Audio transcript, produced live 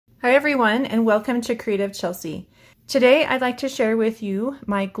Hi everyone, and welcome to Creative Chelsea. Today I'd like to share with you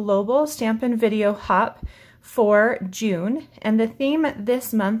my Global Stampin Video Hop for June, and the theme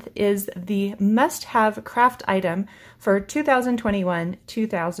this month is the must-have craft item for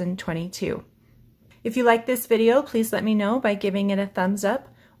 2021-2022. If you like this video, please let me know by giving it a thumbs up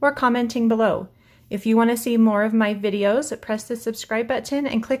or commenting below. If you want to see more of my videos, press the subscribe button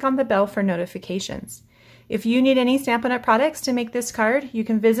and click on the bell for notifications. If you need any Stampin' Up! Products to make this card, you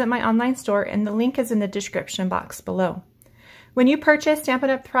can visit my online store and the link is in the description box below. When you purchase Stampin'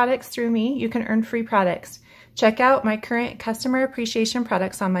 Up! Products through me, you can earn free products. Check out my current customer appreciation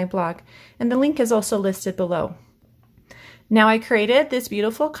products on my blog, and the link is also listed below. Now I created this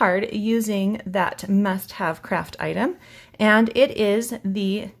beautiful card using that must-have craft item, and it is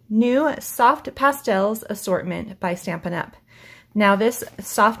the new Soft Pastels assortment by Stampin' Up! Now this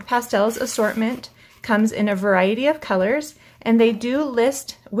Soft Pastels assortment comes in a variety of colors, and they do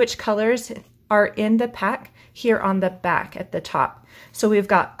list which colors are in the pack here on the back at the top. So we've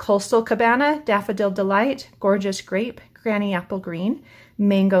got Coastal Cabana, Daffodil Delight, Gorgeous Grape, Granny Apple Green,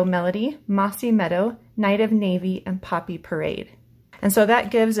 Mango Melody, Mossy Meadow, Night of Navy, and Poppy Parade. And so that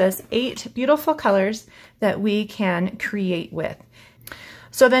gives us 8 beautiful colors that we can create with.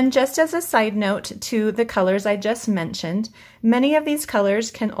 So then, just as a side note to the colors I just mentioned, many of these colors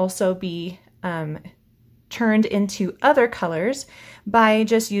can also be turned into other colors by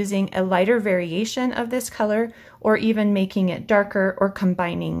just using a lighter variation of this color, or even making it darker or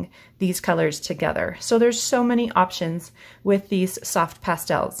combining these colors together. So there's so many options with these soft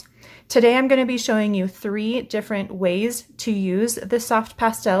pastels. Today I'm going to be showing you 3 different ways to use the soft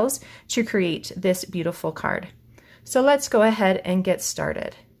pastels to create this beautiful card. So let's go ahead and get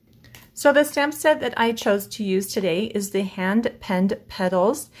started. So the stamp set that I chose to use today is the Hand Penned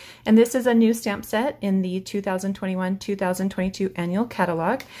Petals, and this is a new stamp set in the 2021-2022 annual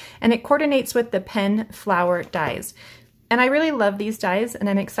catalog, and it coordinates with the pen flower dies. And I really love these dies, and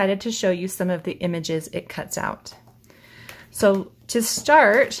I'm excited to show you some of the images it cuts out. So to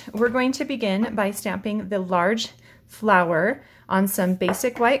start, we're going to begin by stamping the large flower on some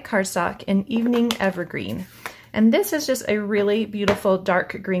basic white cardstock in Evening Evergreen. And this is just a really beautiful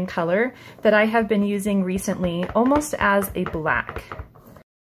dark green color that I have been using recently almost as a black.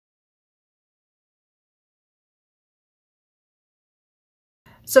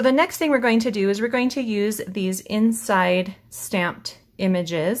 So the next thing we're going to do is we're going to use these inside stamped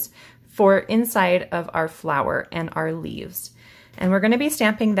images for inside of our flower and our leaves. And we're going to be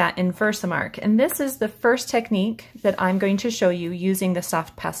stamping that in Versamark. And this is the first technique that I'm going to show you using the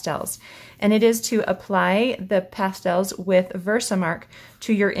soft pastels. And it is to apply the pastels with Versamark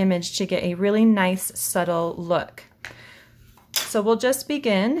to your image to get a really nice subtle look. So we'll just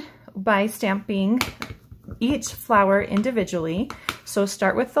begin by stamping each flower individually. So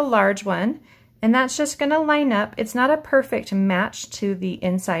start with the large one, and that's just going to line up. It's not a perfect match to the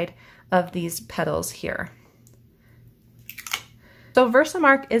inside of these petals here. So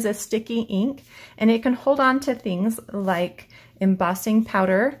Versamark is a sticky ink, and it can hold on to things like embossing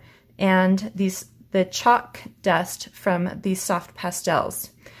powder and the chalk dust from these soft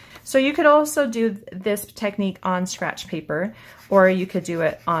pastels. So you could also do this technique on scratch paper, or you could do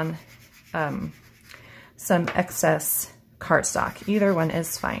it on some excess cardstock. Either one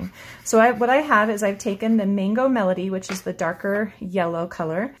is fine. So what I have is I've taken the Mango Melody, which is the darker yellow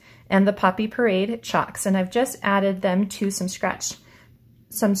color, and the Poppy Parade chalks, and I've just added them to some scratch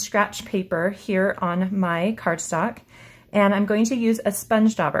paper here on my cardstock, and I'm going to use a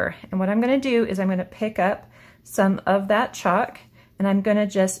sponge dauber. And what I'm going to do is I'm going to pick up some of that chalk, and I'm going to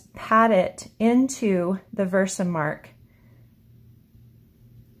just pat it into the Versamark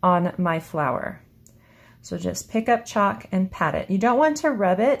on my flower. So just pick up chalk and pat it. You don't want to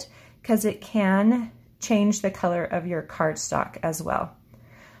rub it because it can change the color of your cardstock as well.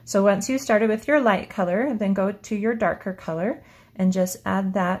 So once you started with your light color, then go to your darker color and just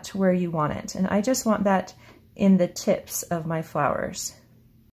add that where you want it. And I just want that in the tips of my flowers.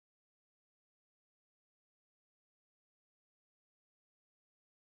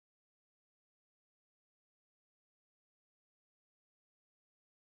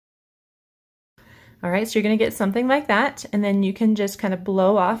 All right, so you're gonna get something like that, and then you can just kind of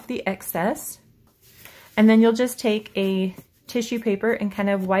blow off the excess. And then you'll just take a tissue paper and kind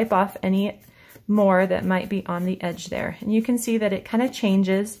of wipe off any more that might be on the edge there. And you can see that it kind of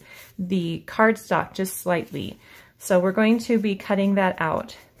changes the cardstock just slightly. So we're going to be cutting that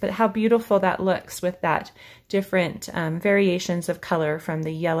out. But how beautiful that looks with that different variations of color from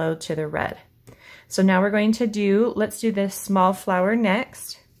the yellow to the red. So now we're going to let's do this small flower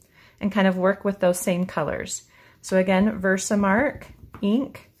next and kind of work with those same colors. So again, Versamark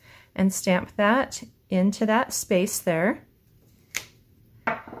ink, and stamp that into that space there.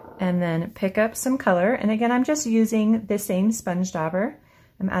 And then pick up some color. And again, I'm just using the same sponge dauber.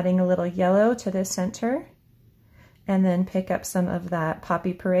 I'm adding a little yellow to the center, and then pick up some of that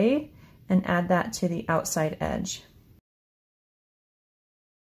Poppy Parade and add that to the outside edge.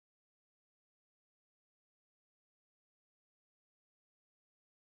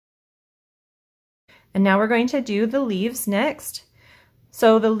 And now we're going to do the leaves next.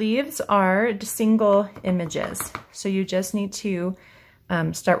 So the leaves are single images. So you just need to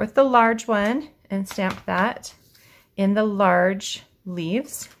start with the large one and stamp that in the large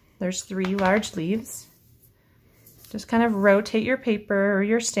leaves. There's 3 large leaves. Just kind of rotate your paper or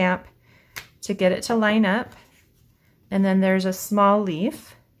your stamp to get it to line up. And then there's a small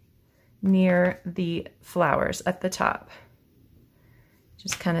leaf near the flowers at the top.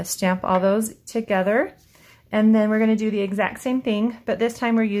 Just kind of stamp all those together. And then we're going to do the exact same thing, but this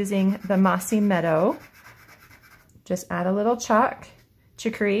time we're using the Mossy Meadow. Just add a little chalk to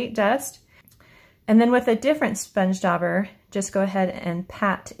create dust. And then with a different sponge dauber, just go ahead and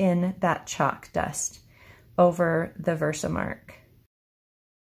pat in that chalk dust over the Versamark.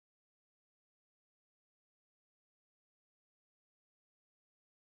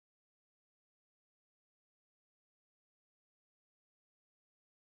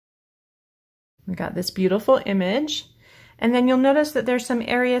 We got this beautiful image, and then you'll notice that there's some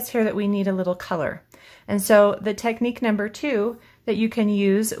areas here that we need a little color. And so the technique number 2 that you can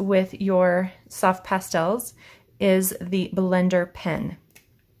use with your soft pastels is the blender pen.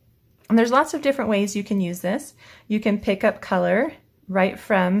 And there's lots of different ways you can use this. You can pick up color right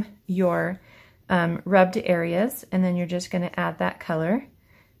from your rubbed areas, and then you're just going to add that color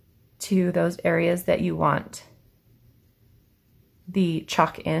to those areas that you want the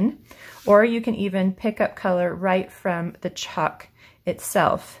chalk in, or you can even pick up color right from the chalk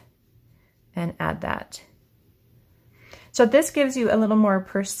itself and add that. So this gives you a little more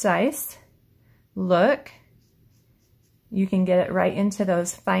precise look. You can get it right into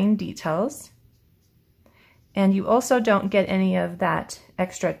those fine details, and you also don't get any of that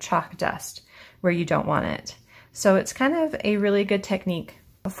extra chalk dust where you don't want it. So it's kind of a really good technique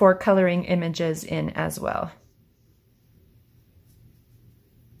for coloring images in as well.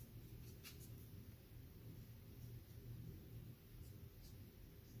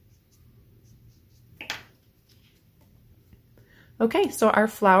 Okay, so our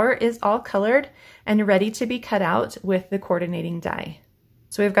flower is all colored and ready to be cut out with the coordinating die.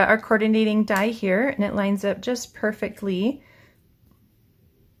 So we've got our coordinating die here, and it lines up just perfectly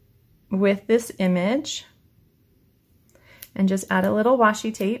with this image. And just add a little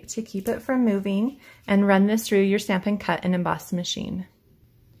washi tape to keep it from moving, and run this through your Stampin' Cut and Emboss machine.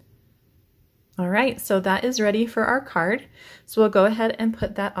 All right, so that is ready for our card. So we'll go ahead and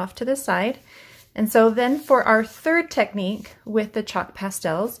put that off to the side. And so then for our third technique with the chalk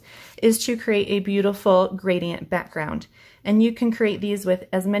pastels is to create a beautiful gradient background. And you can create these with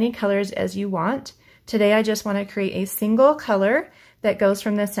as many colors as you want. Today I just want to create a single color that goes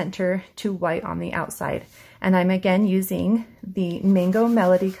from the center to white on the outside. And I'm again using the Mango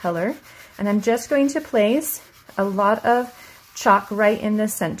Melody color. And I'm just going to place a lot of chalk right in the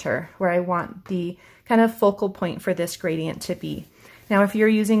center where I want the kind of focal point for this gradient to be. Now, if you're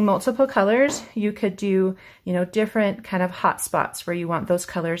using multiple colors, you could do, different kind of hot spots where you want those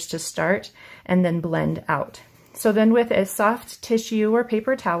colors to start and then blend out. So then with a soft tissue or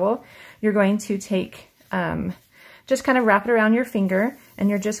paper towel, you're going to take, just kind of wrap it around your finger, and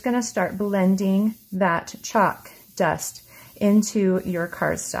you're just going to start blending that chalk dust into your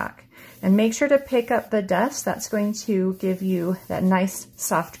cardstock. And make sure to pick up the dust. That's going to give you that nice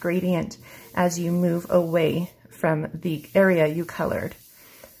soft gradient as you move away from the area you colored.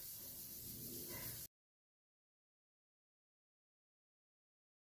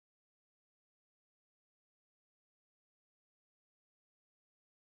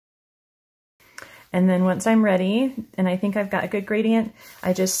 And then once I'm ready, and I think I've got a good gradient,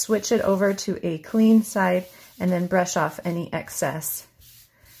 I just switch it over to a clean side and then brush off any excess.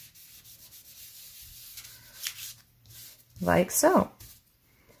 Like so.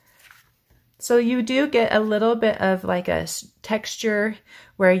 So you do get a little bit of like a texture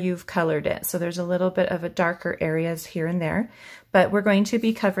where you've colored it. So there's a little bit of a darker areas here and there, but we're going to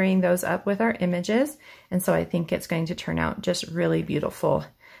be covering those up with our images. And so I think it's going to turn out just really beautiful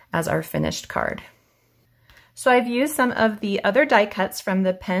as our finished card. So I've used some of the other die cuts from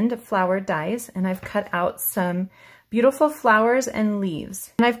the penned flower dies, and I've cut out some beautiful flowers and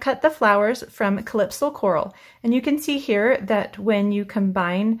leaves. And I've cut the flowers from Calypso Coral. And you can see here that when you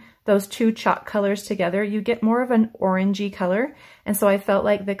combine those two chalk colors together, you get more of an orangey color. And so I felt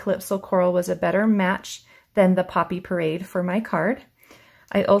like the Calypso Coral was a better match than the Poppy Parade for my card.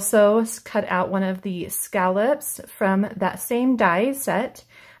 I also cut out one of the scallops from that same die set.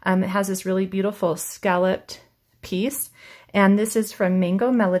 It has this really beautiful scalloped piece, and this is from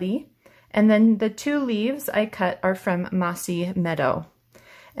Mango Melody. And then the two leaves I cut are from Mossy Meadow.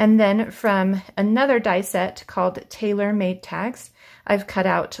 And then from another die set called Tailor Made Tags, I've cut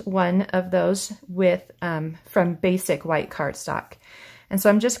out one of those with from basic white cardstock. And so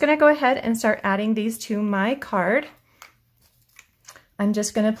I'm just going to go ahead and start adding these to my card. I'm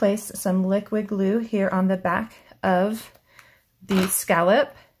just going to place some liquid glue here on the back of the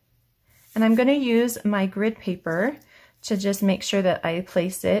scallop. And I'm going to use my grid paper to just make sure that I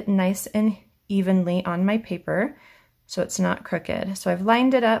place it nice and evenly on my paper so it's not crooked. So I've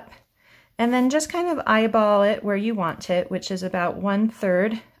lined it up, and then just kind of eyeball it where you want it, which is about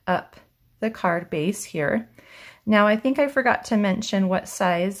 1/3 up the card base here. Now I think I forgot to mention what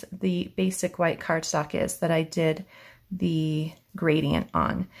size the basic white cardstock is that I did the gradient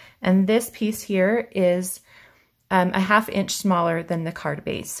on. And this piece here is a 1/2 inch smaller than the card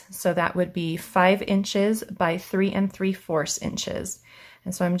base. So that would be 5 inches by 3 3/4 inches.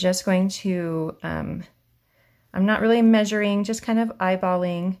 And so I'm just going to, I'm not really measuring, just kind of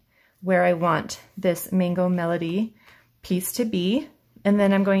eyeballing where I want this Mango Melody piece to be. And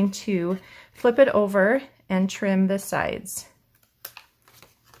then I'm going to flip it over and trim the sides.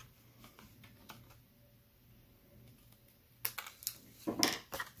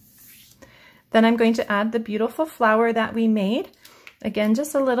 Then I'm going to add the beautiful flower that we made. Again,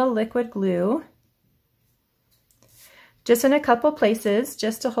 just a little liquid glue. Just in a couple places,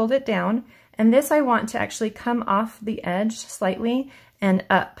 just to hold it down. And this I want to actually come off the edge slightly and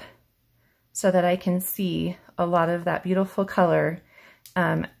up so that I can see a lot of that beautiful color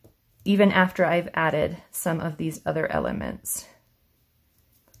even after I've added some of these other elements.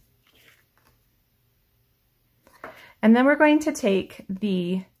 And then we're going to take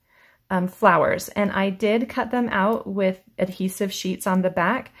the flowers, and I did cut them out with adhesive sheets on the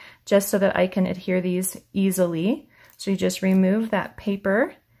back just so that I can adhere these easily. So you just remove that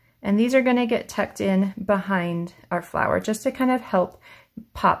paper, and these are going to get tucked in behind our flower just to kind of help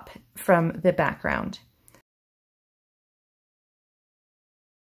pop from the background.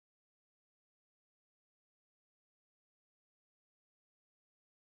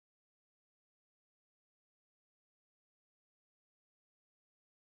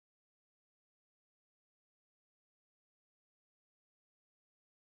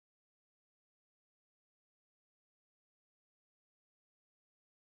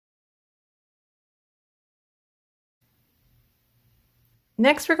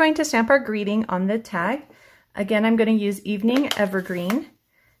 Next, we're going to stamp our greeting on the tag. Again, I'm going to use Evening Evergreen,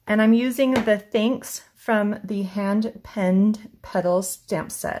 and I'm using the Thanks from the Hand Penned Petals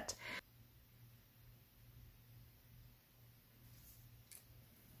stamp set.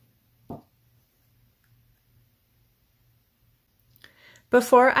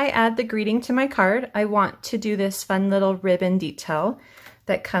 Before I add the greeting to my card, I want to do this fun little ribbon detail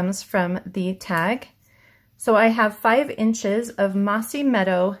that comes from the tag. So I have 5 inches of Mossy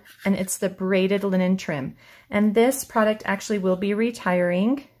Meadow, and it's the braided linen trim. And this product actually will be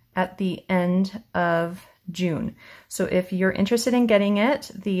retiring at the end of June. So if you're interested in getting it,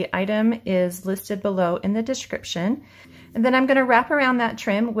 the item is listed below in the description. And then I'm going to wrap around that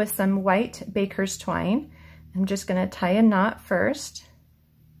trim with some white baker's twine. I'm just going to tie a knot first.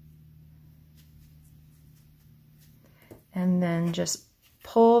 And then just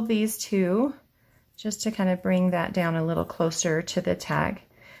pull these two just to kind of bring that down a little closer to the tag,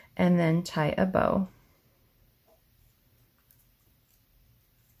 and then tie a bow.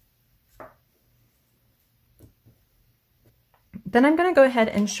 Then I'm going to go ahead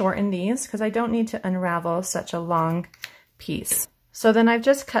and shorten these because I don't need to unravel such a long piece. So then I've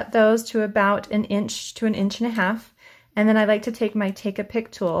just cut those to about 1 inch to 1.5 inches, and then I like to take my Take a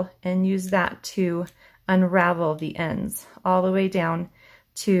Pick tool and use that to unravel the ends all the way down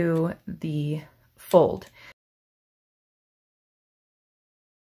to the fold.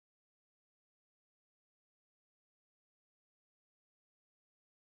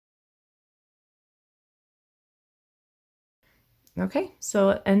 Okay, so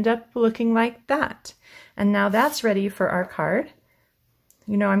it'll end up looking like that. And now that's ready for our card.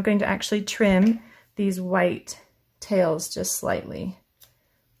 You know, I'm going to actually trim these white tails just slightly,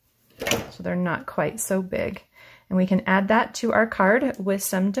 so they're not quite so big. And we can add that to our card with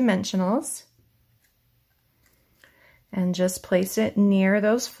some dimensionals. and just place it near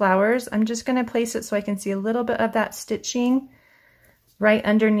those flowers. I'm just going to place it so I can see a little bit of that stitching right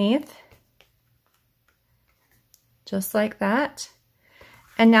underneath, just like that.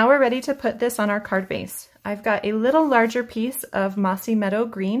 And now we're ready to put this on our card base. I've got a little larger piece of Mossy Meadow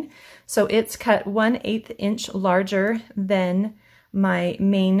Green, so it's cut 1/8 inch larger than my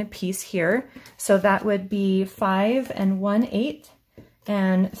main piece here. So that would be 5 1/8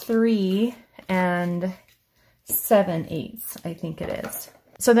 and 3 7/8, I think it is.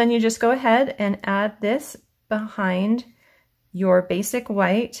 So then you just go ahead and add this behind your basic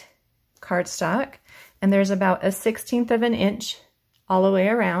white cardstock, and there's about 1/16 of an inch all the way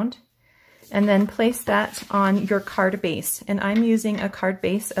around, and then place that on your card base. And I'm using a card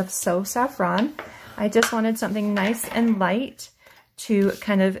base of So Saffron. I just wanted something nice and light to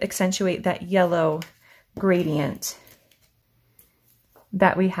kind of accentuate that yellow gradient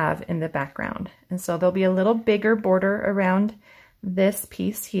that we have in the background. And so there'll be a little bigger border around this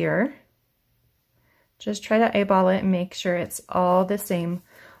piece here. Just try to eyeball it and make sure it's all the same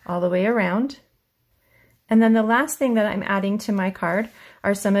all the way around. And then the last thing that I'm adding to my card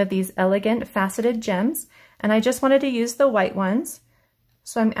are some of these elegant faceted gems. And I just wanted to use the white ones.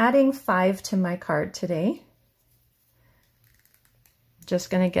 So I'm adding 5 to my card today. Just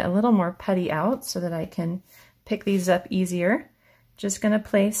gonna get a little more putty out so that I can pick these up easier. Just gonna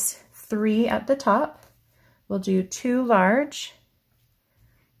place 3 at the top. We'll do 2 large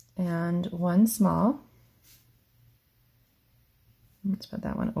and 1 small. Let's put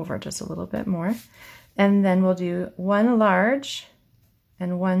that one over just a little bit more. And then we'll do 1 large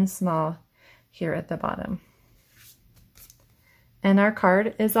and 1 small here at the bottom. And our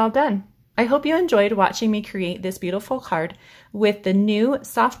card is all done. I hope you enjoyed watching me create this beautiful card with the new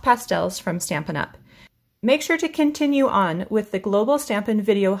Soft Pastels from Stampin' Up. Make sure to continue on with the Global Stampin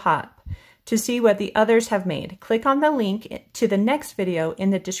Video Hop to see what the others have made. Click on the link to the next video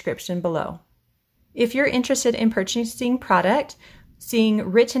in the description below. If you're interested in purchasing product, seeing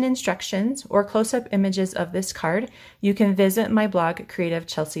written instructions, or close-up images of this card, you can visit my blog,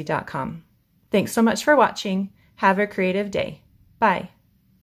 creativechelsea.com. Thanks so much for watching. Have a creative day. Bye.